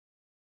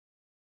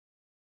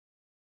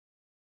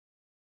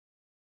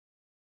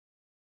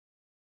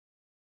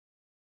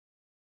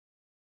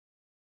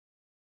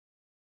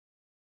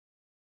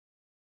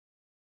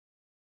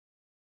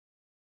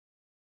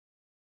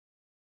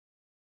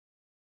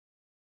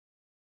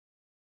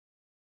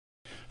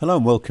Hello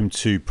and welcome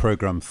to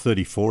program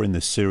 34 in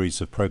this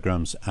series of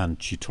programs and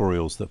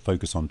tutorials that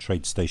focus on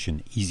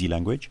TradeStation Easy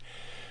Language.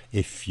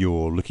 If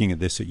you're looking at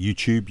this at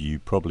YouTube, you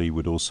probably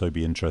would also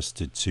be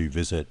interested to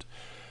visit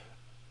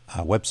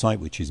our website,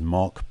 which is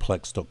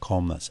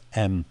markplex.com. That's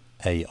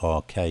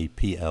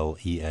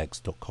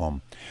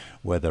markplex.com,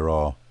 where there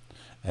are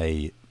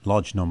a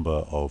large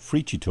number of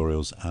free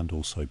tutorials and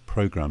also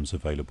programs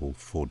available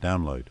for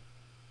download.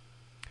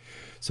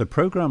 So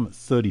program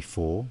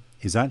 34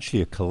 is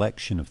actually a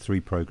collection of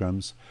 3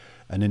 programs,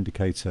 an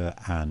indicator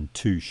and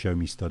 2 show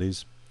me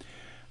studies.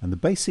 And the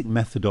basic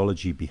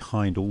methodology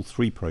behind all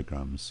 3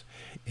 programs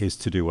is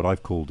to do what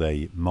I've called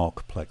a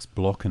Markplex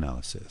block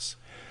analysis.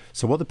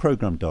 So what the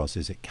program does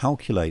is it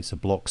calculates a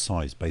block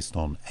size based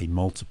on a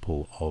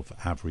multiple of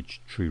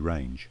average true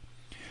range.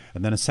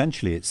 And then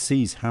essentially it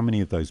sees how many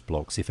of those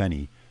blocks, if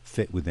any,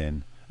 fit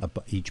within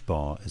each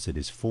bar as it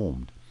is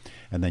formed.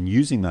 And then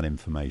using that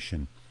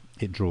information,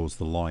 it draws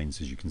the lines,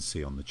 as you can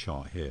see on the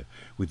chart here,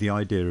 with the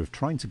idea of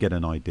trying to get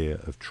an idea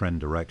of trend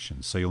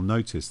direction. So you'll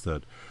notice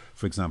that,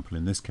 for example,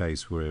 in this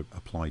case, we're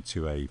applied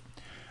to a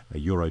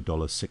euro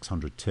dollar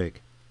 600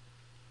 tick,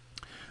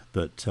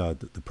 that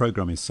the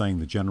program is saying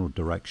the general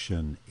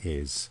direction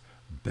is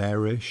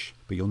bearish,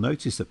 but you'll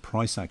notice that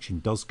price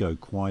action does go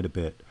quite a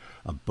bit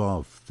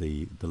above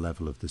the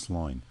level of this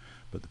line,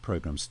 but the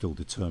program still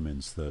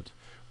determines that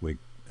we've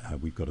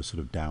got a sort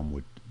of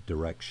downward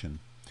direction.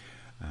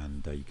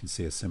 And you can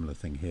see a similar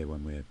thing here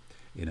when we're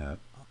in a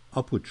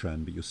upward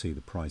trend, but you'll see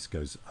the price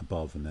goes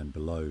above and then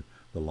below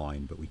the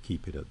line, but we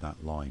keep it at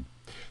that line.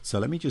 So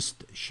let me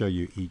just show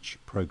you each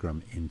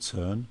program in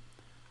turn.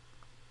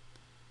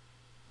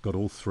 Got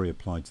all 3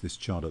 applied to this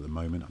chart at the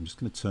moment. I'm just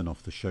going to turn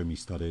off the show me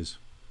studies.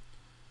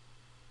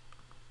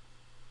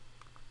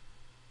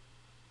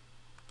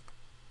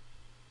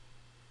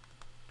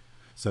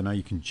 So now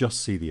you can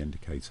just see the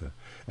indicator.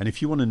 And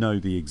if you want to know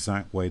the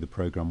exact way the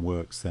program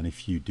works, then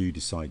if you do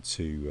decide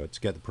to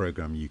get the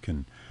program, you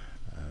can,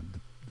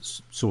 the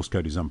source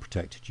code is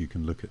unprotected, you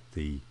can look at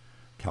the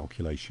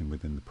calculation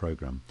within the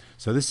program.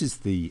 So this is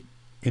the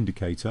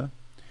indicator.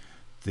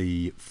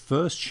 The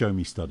first show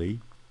me study,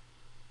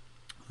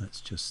 let's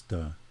just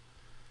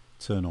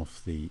turn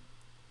off the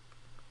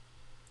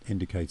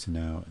indicator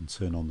now and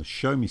turn on the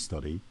show me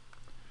study.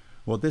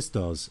 What this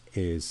does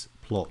is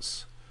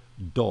plots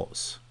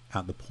dots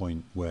at the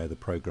point where the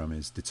program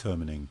is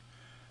determining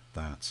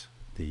that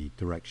the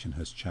direction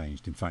has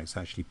changed. In fact, it's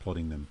actually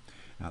plotting them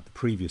at the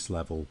previous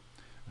level.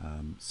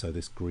 So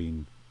this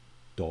green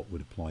dot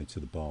would apply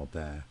to the bar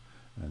there,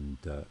 and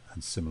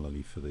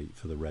similarly for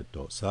the red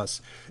dot. So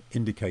that's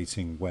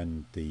indicating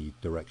when the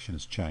direction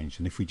has changed.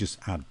 And if we just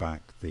add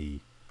back the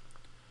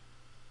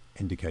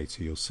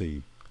indicator, you'll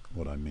see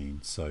what I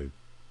mean. So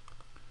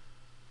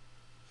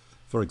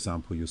for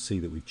example, you'll see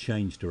that we've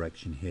changed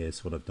direction here.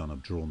 So what I've done,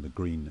 I've drawn the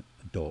green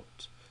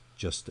dot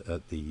just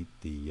at the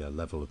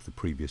level of the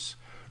previous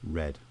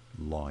red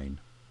line.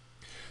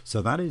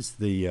 So that is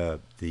the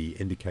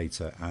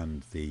indicator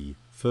and the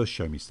first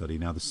show me study.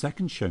 Now the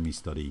second show me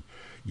study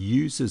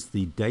uses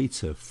the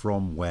data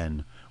from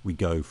when we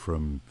go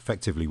from,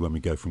 effectively when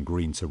we go from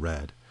green to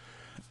red,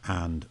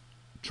 and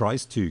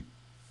tries to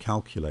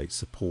calculate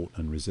support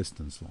and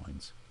resistance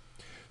lines.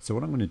 So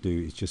what I'm going to do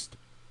is just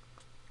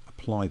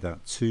apply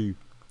that to,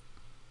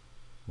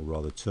 or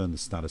rather turn the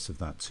status of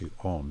that to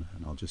on,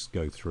 and I'll just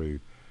go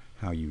through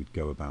how you would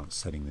go about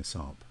setting this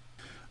up.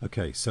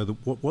 Okay, so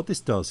what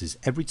this does is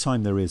every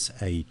time there is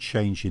a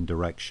change in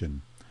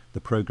direction,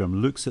 the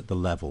program looks at the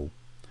level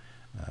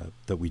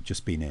that we've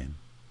just been in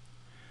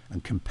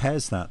and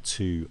compares that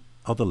to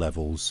other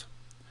levels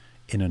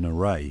in an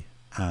array.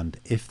 And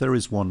if there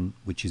is one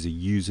which is a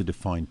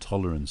user-defined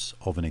tolerance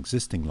of an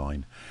existing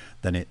line,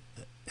 then it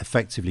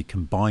effectively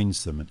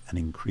combines them and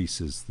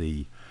increases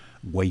the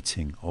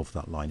weighting of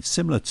that line,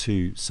 similar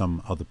to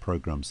some other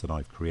programs that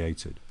I've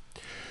created.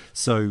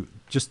 So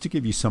just to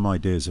give you some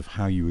ideas of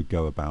how you would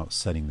go about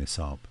setting this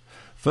up,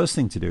 first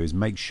thing to do is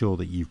make sure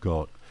that you've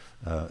got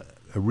a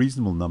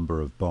reasonable number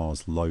of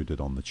bars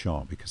loaded on the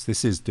chart, because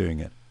this is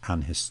doing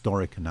an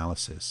historic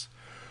analysis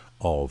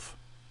of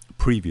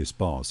previous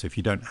bars. So if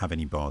you don't have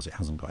any bars, it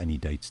hasn't got any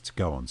data to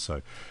go on.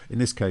 So in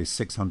this case,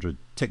 600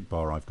 tick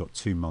bar, I've got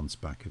 2 months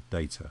back of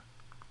data.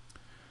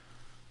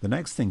 The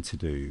next thing to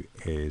do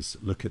is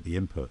look at the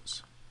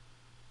inputs.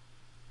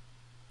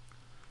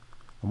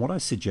 And what I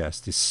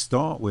suggest is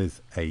start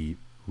with a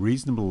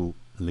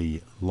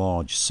reasonably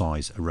large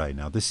size array.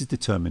 Now this is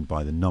determined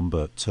by the number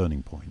of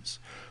turning points.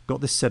 Got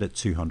this set at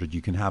 200,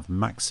 you can have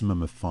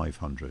maximum of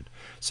 500.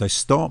 So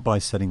start by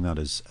setting that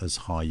as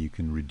high. You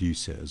can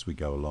reduce it as we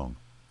go along.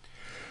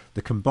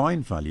 The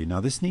combined value,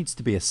 now this needs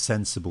to be a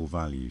sensible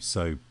value.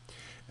 So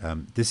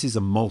this is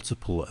a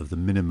multiple of the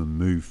minimum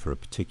move for a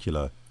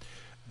particular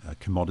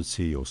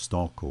commodity or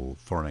stock or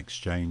foreign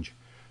exchange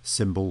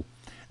symbol,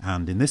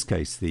 and in this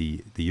case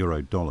the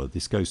euro dollar,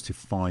 this goes to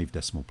 5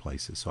 decimal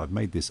places, so I've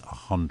made this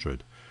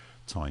 100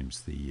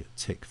 times the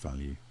tick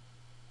value.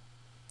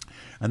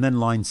 And then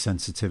line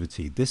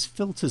sensitivity, this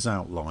filters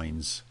out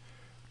lines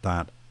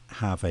that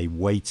have a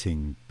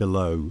weighting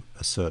below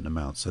a certain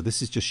amount. So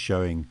this is just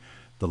showing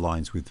the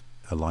lines with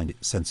a line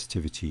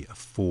sensitivity of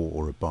 4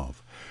 or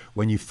above.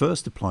 When you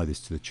first apply this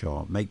to the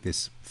chart, make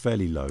this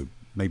fairly low,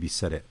 maybe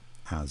set it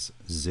as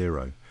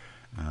 0,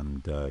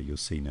 and you'll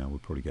see now we'll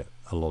probably get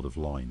a lot of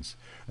lines.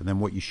 And then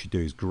what you should do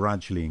is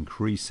gradually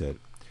increase it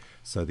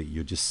so that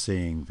you're just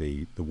seeing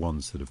the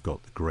ones that have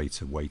got the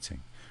greater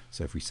weighting.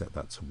 So if we set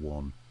that to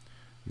 1,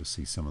 you'll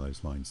see some of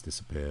those lines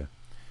disappear,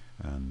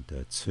 and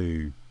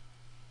 2,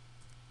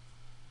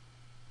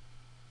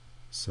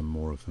 some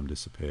more of them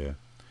disappear,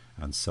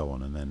 and so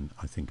on. And then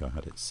I think I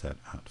had it set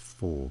at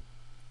 4.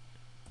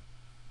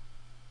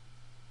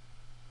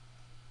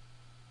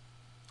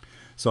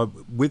 So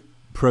with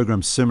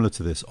programs similar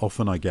to this,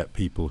 often I get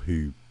people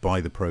who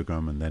buy the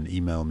program and then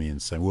email me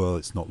and say, well,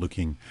 it's not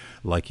looking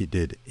like it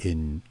did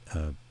in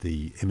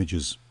the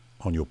images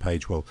on your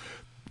page. Well,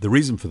 the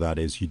reason for that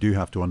is you do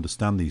have to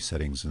understand these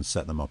settings and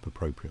set them up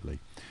appropriately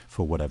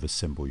for whatever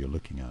symbol you're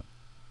looking at.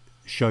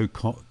 Show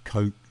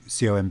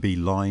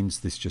COMB lines,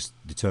 this just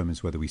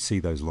determines whether we see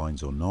those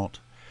lines or not.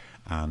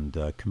 And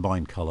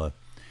combine color,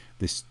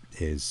 this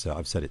is,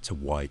 I've set it to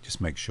white.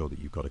 Just make sure that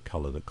you've got a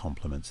color that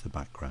complements the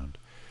background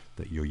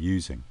that you're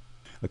using.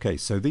 Okay,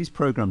 so these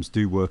programs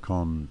do work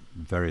on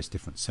various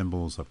different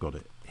symbols. I've got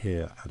it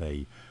here at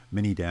a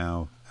mini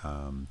DAO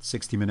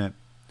 60-minute,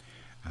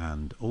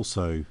 and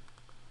also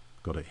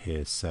got it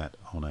here set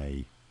on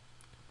a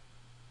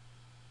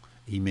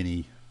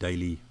e-mini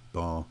daily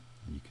bar,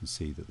 and you can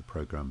see that the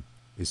program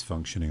is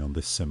functioning on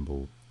this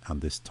symbol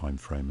and this time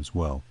frame as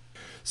well.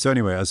 So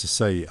anyway, as I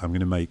say, I'm going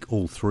to make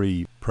all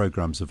 3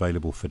 programs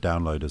available for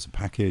download as a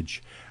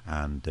package,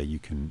 and you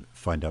can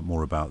find out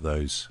more about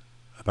those,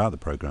 about the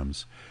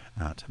programs,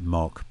 at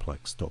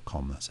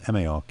markplex.com. That's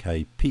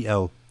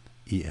MARKPLEX.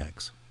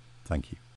 Thank you.